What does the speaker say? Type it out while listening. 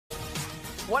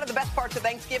One of the best parts of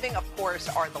Thanksgiving, of course,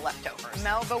 are the leftovers.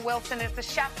 Melba Wilson is the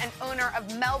chef and owner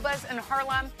of Melba's in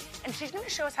Harlem, and she's going to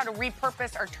show us how to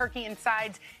repurpose our turkey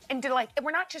insides into,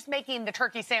 we're not just making the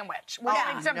turkey sandwich. We're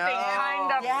doing something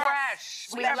kind of fresh.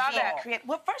 We love it.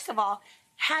 Well, first of all,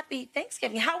 happy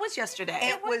Thanksgiving. How was yesterday?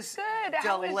 It was good.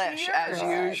 Delish, as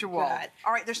usual. Good.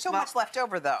 All right, there's so much left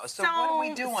over, though. So what are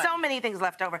we doing? So many things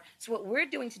left over. So what we're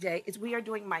doing today is we are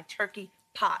doing my turkey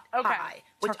pot pie.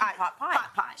 Pot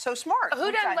pie. So smart.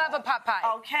 Who doesn't love a pot pie?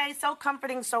 Okay, so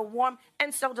comforting, so warm,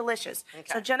 and so delicious. Okay.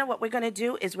 So, Jenna, what we're going to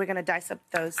do is we're going to dice up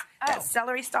those that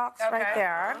celery stalks right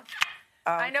there.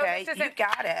 Okay, I know this isn't you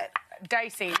got it.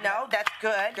 Dicey. No, that's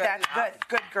good. That's good.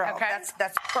 Good girl. Okay.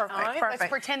 That's perfect. All right, perfect.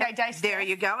 let's pretend I diced There it.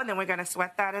 you go, and then we're going to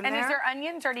sweat that in there. And is there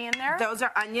onions already in there? Those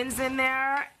are onions in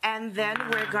there, and then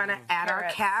we're going to add our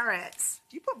carrots.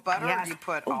 Do you put butter or do you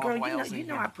put olive oil in here? You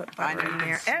know I put butter in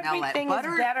there. Smell Everything it.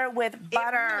 is better with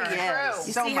butter. It really is.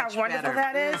 You So see how much wonderful better.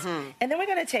 that is? And then we're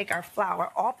going to take our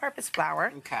flour, all-purpose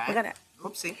flour. Okay. We're going to...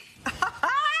 Oopsie.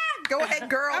 Go ahead,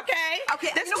 girl. Okay.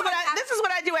 This This is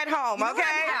what I do at home, okay?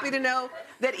 I'm happy to know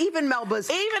that even Melba's...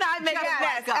 Even I make a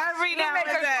mess every now and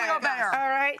then. Feel better. All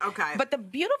right? Okay. But the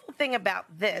beautiful thing about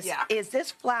this is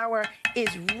this flour is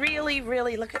really,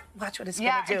 really, watch what it's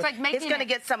going to do. It's like making It's going to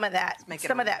get some of that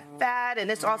fat, and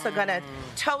it's also going to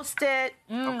toast it.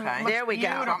 Okay. There we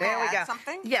go. There we go.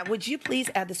 Something? Yeah, would you please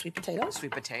add the sweet potatoes?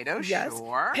 Sweet potatoes, Yes.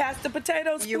 sure. Pass the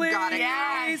potatoes, You please. got it.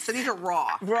 Yes. So these are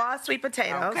raw. Raw sweet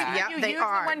potatoes. Okay. Yep, You they use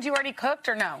are. the ones you already cooked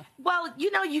or no? Well,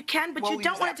 you can, but Well, you we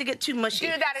don't use want that. it to get too mushy.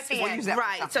 Do that at the We'll end. use that for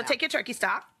Right. So something take your turkey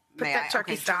stock. Put May that I?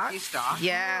 turkey Okay, stock. turkey stock.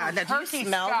 Yeah. Now, do you Turkey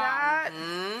smell stock. that?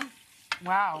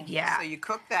 Wow. Yeah. So you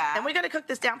cook that. And we're going to cook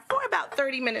this down for about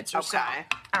 30 minutes or so. Okay.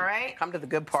 All right? Come to the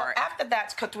good part. So after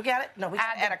that's cooked, we got it? No, we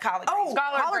got to add a collard greens.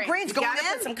 collard greens We going got to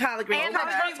put in? some collard greens. And the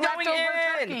Collard greens going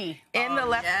leftover in. turkey. In the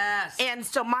left. yes. And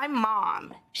so my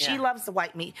mom, she loves the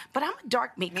white meat, but I'm a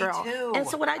dark meat girl. too. And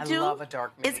so what I do love a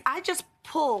dark meat. is I just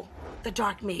pull the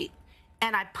dark meat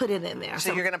and I put it in there.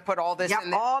 So you're going to put all this in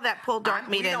there? all that pulled dark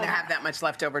meat in there. We don't have that much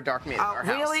leftover dark meat in our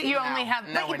house. really? You only have,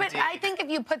 No, but indeed. I think if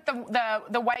you put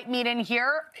the white meat in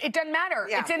here, it doesn't matter.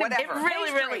 Yeah, it's in whatever.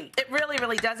 It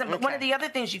really doesn't. But one of the other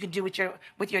things you can do with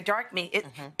your dark meat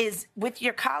is with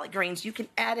your collard greens, you can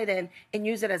add it in and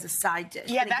use it as a side dish.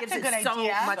 Yeah, And it that's gives a good it so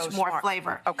idea. much So more smart.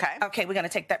 flavor. Okay. Okay, we're gonna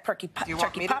take that turkey Do you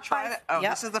want me to pot try pie. it? Oh,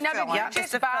 Yep. this is the Now, did filling. you Just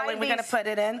just the buy filling. We're gonna these- put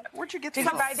it in. Where'd you get Did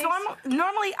these? you buy these?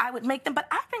 Normally I would make them, but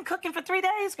I've been cooking for 3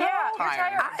 days, girl. Yeah, you're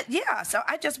tired. Yeah, so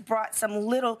I just brought some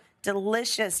little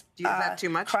delicious. Is that too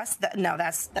much? Crust. No,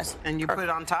 that's. And you put it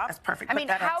on top? That's perfect. I Put mean,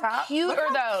 that on how top. cute Look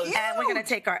are how those? cute. And we're gonna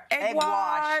take our egg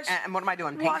wash. And what am I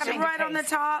doing? Wash it Painting? right on the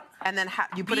top. And then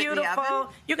you put it in the Beautiful.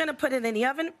 oven? You're gonna put it in the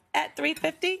oven at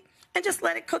 350 and just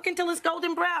let it cook until it's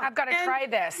golden brown. I've gotta And try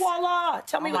this. Voila!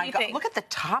 Tell me Oh what my you God. think. Look at the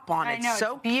top on it. I know,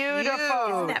 so it's beautiful.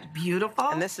 cute. Isn't that beautiful?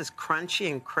 And this is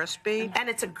crunchy and crispy. And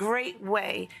it's a great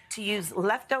way to use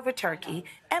leftover turkey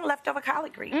and leftover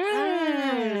collard greens.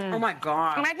 Oh my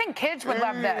God. And I think kids would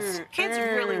love this. Kids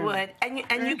really would,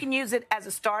 and you can use it as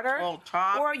a starter, Little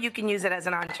top. or you can use it as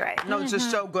an entree. No, this is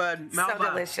so good. So Melba.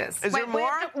 delicious. Is there Wait,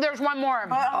 more? there's one more.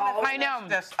 I know.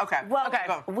 This. Okay. Well, Okay.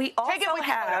 we Take it also with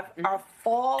you. have our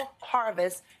fall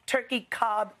harvest turkey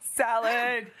Cobb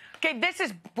salad. Okay, this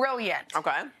is brilliant.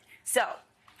 Okay. So,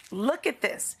 look at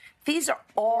this. These are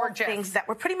all Gorgeous. things that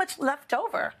were pretty much left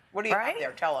over. What do you right? have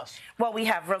there? Tell us. Well, we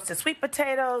have roasted sweet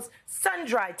potatoes,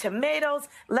 sun-dried tomatoes,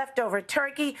 leftover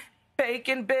turkey,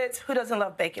 bacon bits. Who doesn't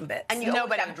love bacon bits? And you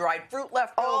always have dried fruit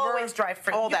left over. Always dry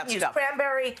fruit. All you that can use stuff.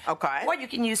 cranberry, Okay. or you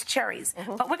can use cherries.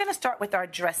 But we're going to start with our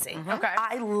dressing. Okay.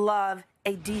 I love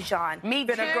a Dijon Me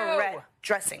too. vinaigrette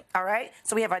dressing. All right.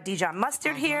 So we have our Dijon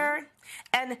mustard here.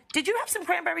 And did you have some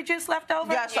cranberry juice left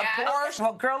over? Yes, of course.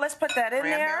 Well, girl, let's put that in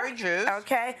Cranberry there. juice.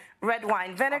 Okay. Red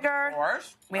wine vinegar. Of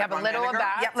course. We have a Red wine little of vinegar.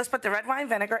 that. Yep. Let's put the red wine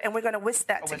vinegar, and we're going to whisk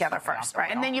that together something first, else.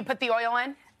 right? And then you put the oil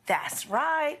in? That's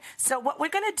right. So what we're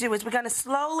going to do is we're going to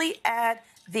slowly add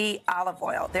the olive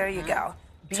oil. There you go.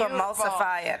 Beautiful. To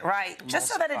emulsify it, right? Just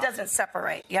so that it doesn't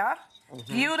separate, yeah?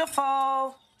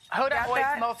 Beautiful. Hoda Got always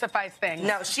that? emulsifies things.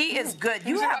 No, she is good.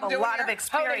 You See what have I'm a doing lot here? of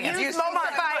experience. Hoda, use Come on,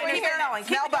 emulsify keep it. it going.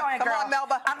 Keep Melba, it going, come girl. on,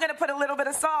 Melba. I'm going to put a little bit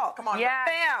of salt. Come on, Yeah.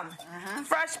 Bam.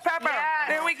 Fresh pepper. Yes.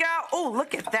 There we go. Oh,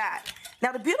 look at that.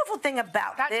 Now, the beautiful thing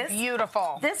about That's this,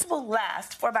 beautiful. this will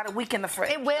last for about a week in the fridge.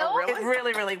 It will? Oh, really? It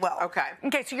really, really will. Okay.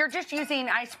 Okay, so you're just using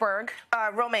iceberg.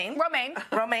 Romaine.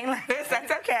 Romaine like this.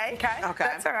 That's okay. Okay.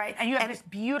 That's all right. And you have this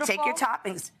beautiful- Take your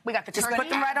toppings. We got the Just turkey. put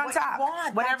them right on What you top.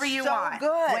 want. Whatever That's you so want.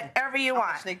 good. Whatever you I'm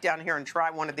want. sneak down here and try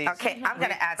one of these. Okay, I'm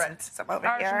going to add some over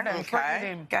here.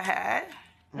 Okay. Go ahead.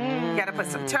 You gotta put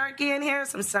some turkey in here,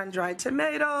 some sun-dried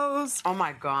tomatoes, Oh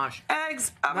my gosh.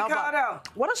 eggs, Melba, avocado,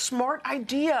 what a smart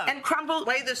idea. and crumbled.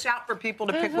 Lay this out for people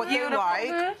to pick what they Beautiful.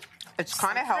 like. It's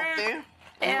kind of healthy.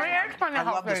 I I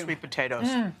love the sweet potatoes.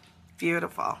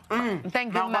 Beautiful.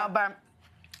 Thank you, Melba. Melba.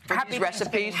 For Happy these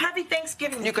recipes, Happy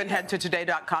Thanksgiving. you can head to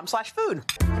today.com/food.